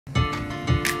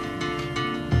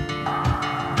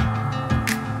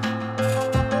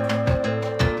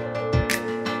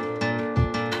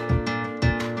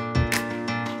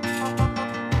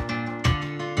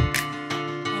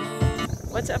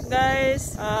up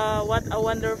guys? What a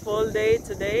wonderful day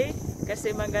today.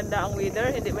 Kasi maganda ang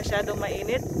weather, hindi masyadong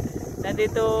mainit.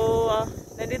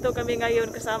 Nandito kami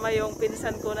ngayon kasama yung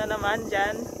pinsan ko na naman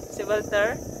dyan, si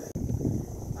Walter.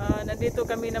 Nandito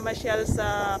kami namasyal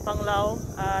sa Panglao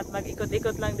at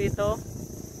mag-ikot-ikot lang dito.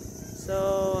 So,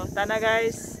 tara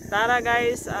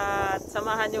guys at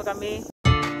samahan nyo kami.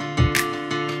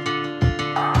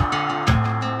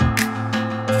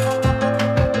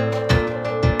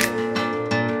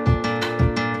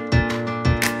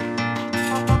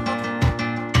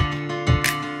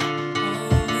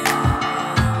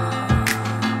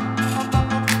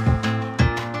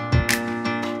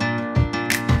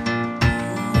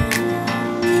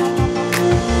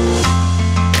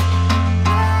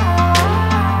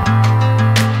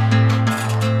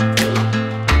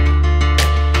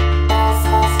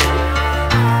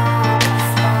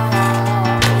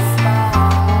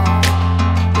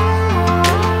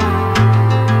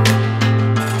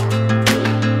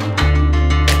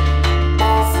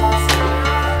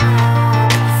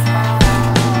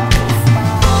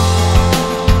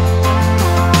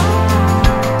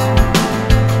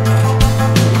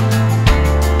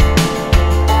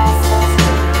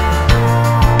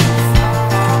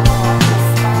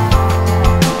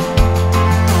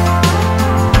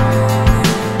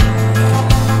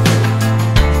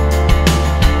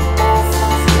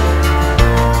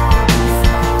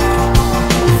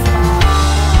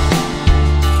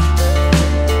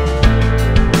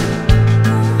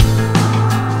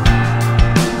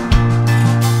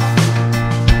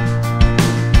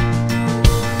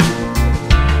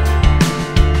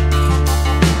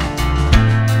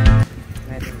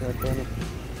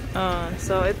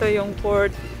 So ito yung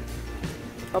port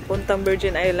papuntang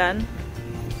Virgin Island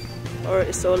or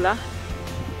Isola.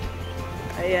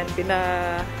 Ayan,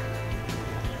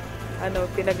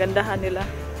 pinagandahan nila.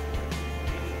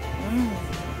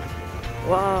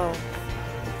 Wow,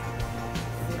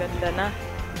 ang ganda na.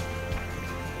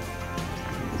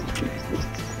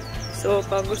 So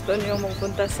pag gusto niyo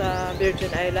magpunta sa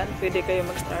Virgin Island, pwede kayo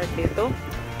mag-start dito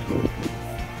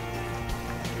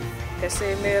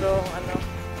kasi merong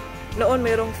noon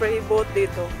merong free boat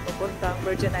dito papuntang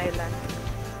Virgin Island.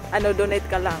 Donate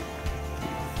ka lang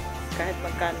kahit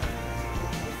magkano.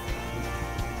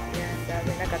 Yan,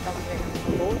 dami nakatambay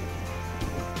ng boat.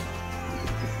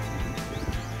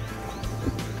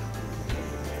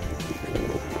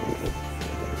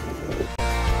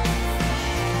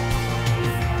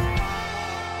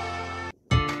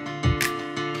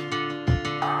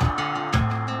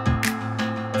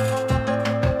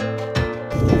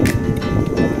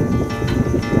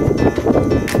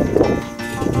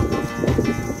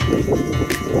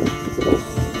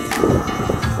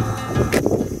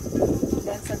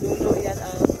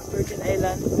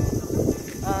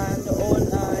 Noon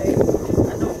ay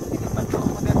hindi pa ito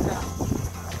maganda,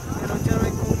 pero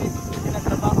during COVID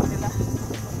pinatrabaho nila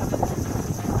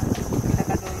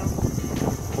pinakadulo.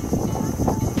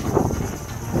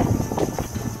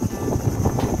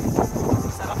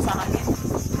 Sarap sa hangin.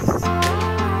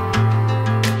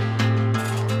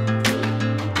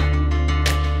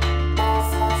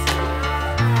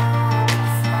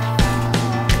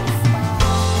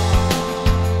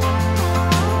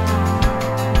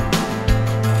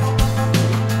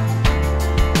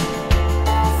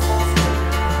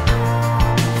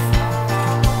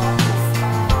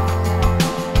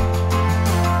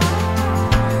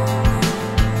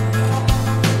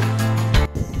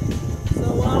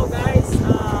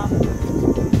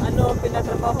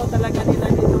 Pinatrabaho talaga nila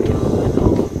dito yung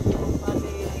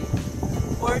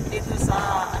port dito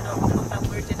sa papuntang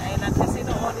Virgin Island. Kasi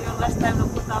noon yung last time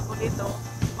nagpunta ako dito,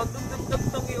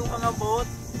 magdugtog-tugtog yung mga boat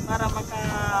para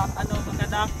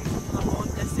magkadaki yung mga boat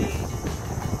kasi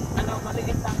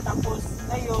maliit lang. Tapos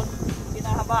ngayon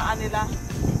pinahabaan nila,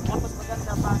 tapos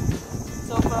maganda pa.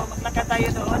 So maglakad tayo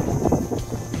doon.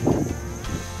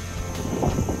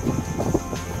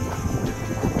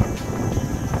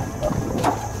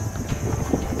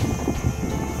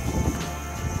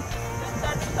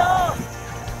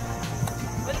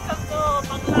 Welcome to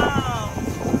Panglao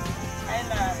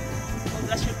Island,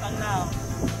 Poblacion Panglao.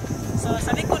 So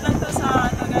sa likod lang to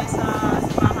sa guys, sa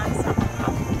simbahan sa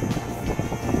Panglao.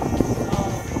 So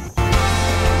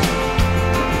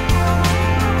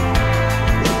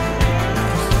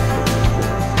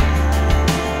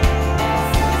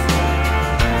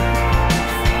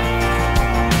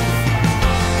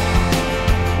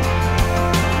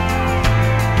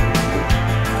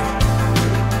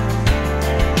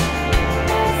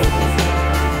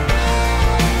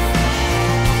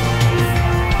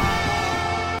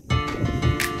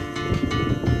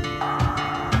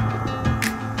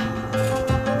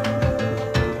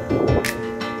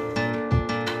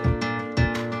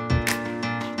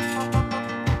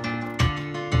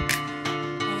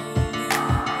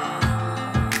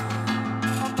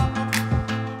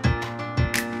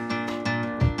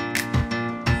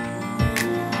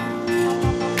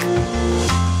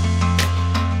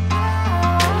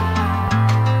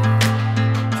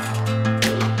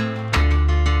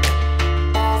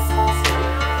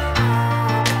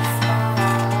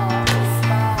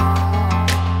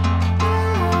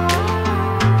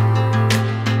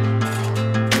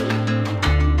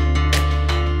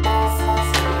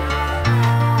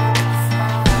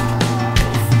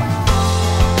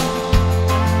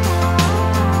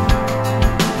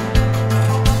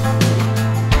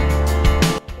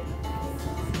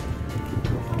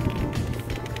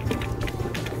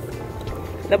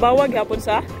Nabawag hapon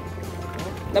sa?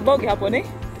 Nabawag hapon eh?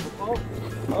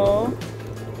 Oo.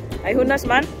 Ay hunas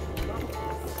man?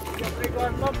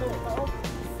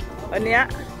 Ano ya?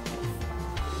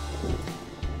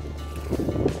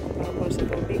 Bawal sa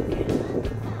tubig.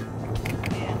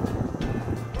 Ayan.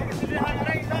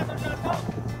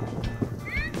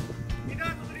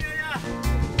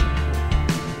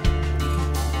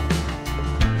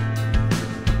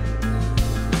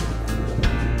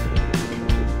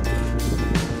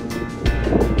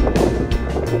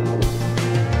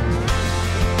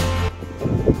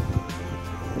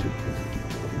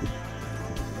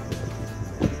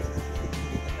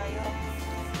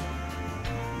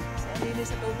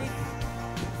 Sa tubig.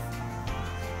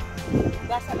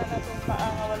 Hugasan na natin paa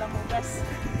nga walang hugas.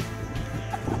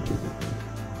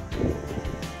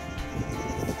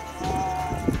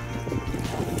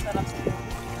 Sarap sa tubig.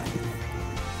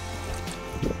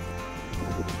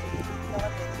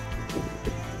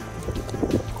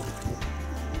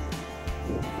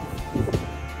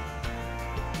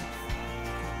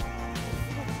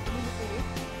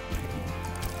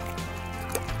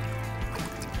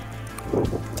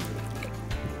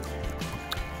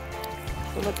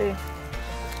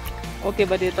 Okay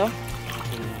ba dito?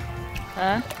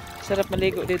 Ha? Sarap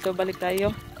maligo dito. Balik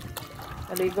tayo.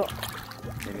 Maligo.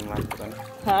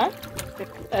 Ha?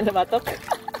 Matok?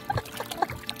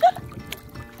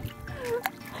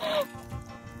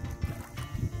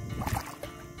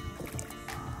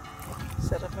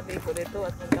 Sarap maligo dito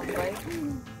at magtambay.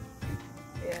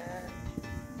 Ayan.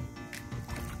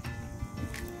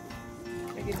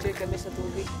 Nag-enjoy kami sa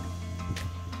tubig.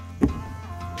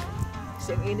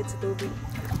 Kasi ang init sa tubig.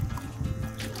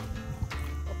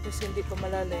 Tapos hindi pa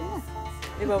malalim.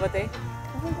 Di ba, Bate?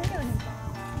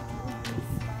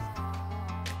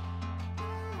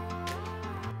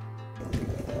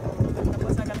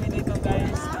 Tapos na kami dito,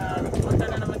 guys. Punta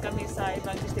na naman kami sa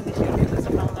ibang destination dito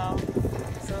sa Panglao.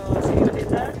 So, see you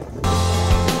later.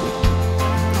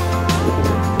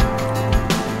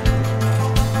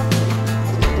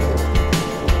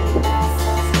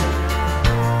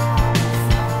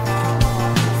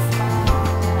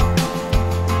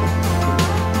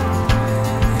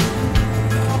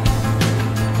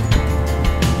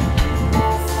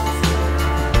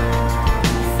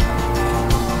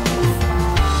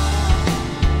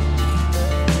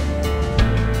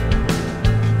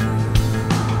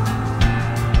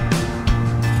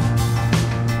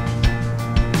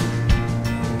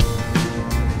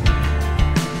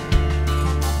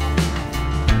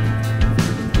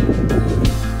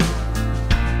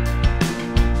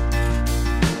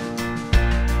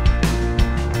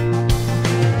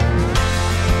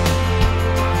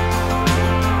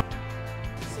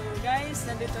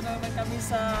 Nandito na naman kami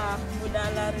sa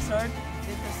Modala Resort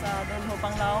dito sa Doljo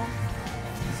Panglao.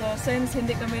 So since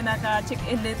hindi kami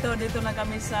naka-check-in dito lang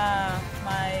kami sa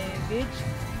my beach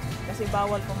kasi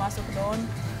bawal pumasok doon.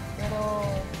 Pero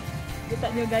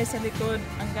kita nyo guys sa likod,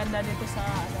 ang ganda dito sa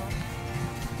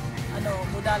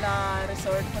Modala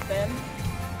Resort Hotel.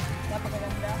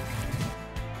 Napakaganda.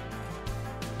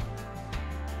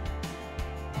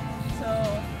 So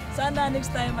sana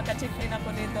next time maka-check-in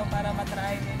ako dito para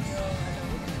matry ninyo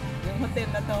yung hotel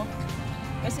na to.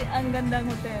 Kasi ang gandang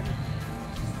hotel.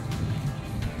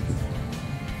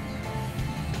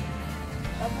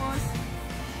 Tapos,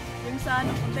 yung sa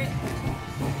puti.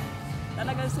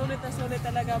 Talagang sulit na sulit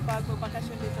talaga pag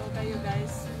bakasyon dito kayo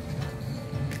guys.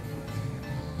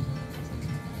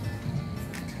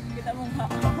 Kita mong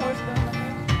horse doon na.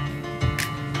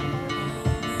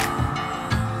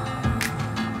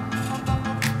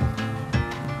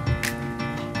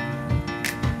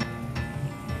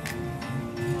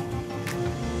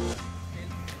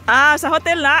 Sa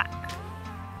hotel na.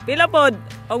 Pila pod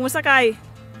og musakay.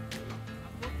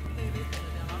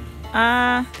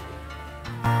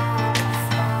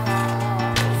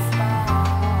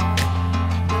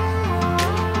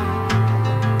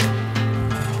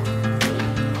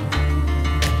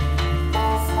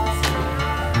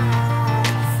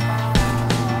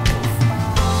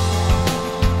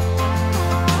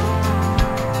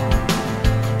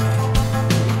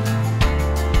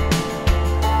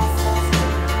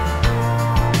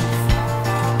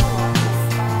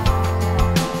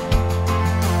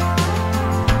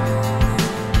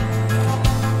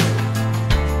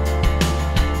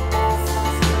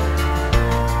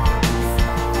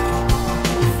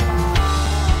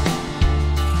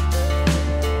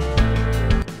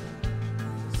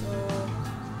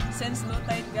 Since low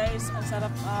tide guys, ang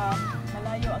sarap,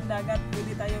 malayo ang dagat,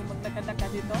 pwede tayong maglakad-lakad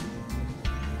dito.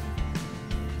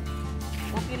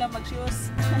 Okay lang mag-shoes.